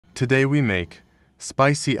Today we make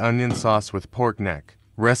spicy onion sauce with pork neck.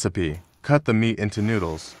 Recipe: cut the meat into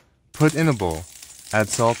noodles, put in a bowl, add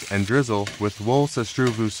salt and drizzle with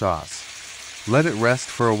wolčestrovou sauce. Let it rest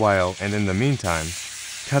for a while, and in the meantime,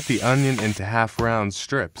 cut the onion into half-round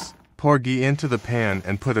strips. Pour ghee into the pan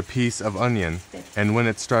and put a piece of onion, and when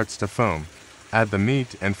it starts to foam, add the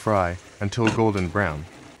meat and fry until golden brown.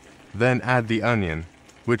 Then add the onion,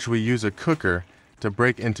 which we use a cooker to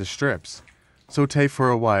break into strips. Saute for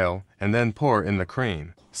a while and then pour in the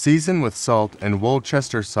cream. Season with salt and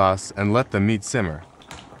wolchester sauce and let the meat simmer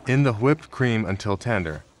in the whipped cream until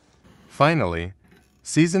tender. Finally,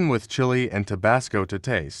 season with chilli and Tabasco to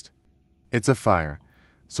taste. It's a fire,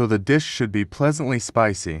 so the dish should be pleasantly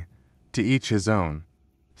spicy. To each his own.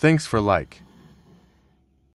 Thanks for like.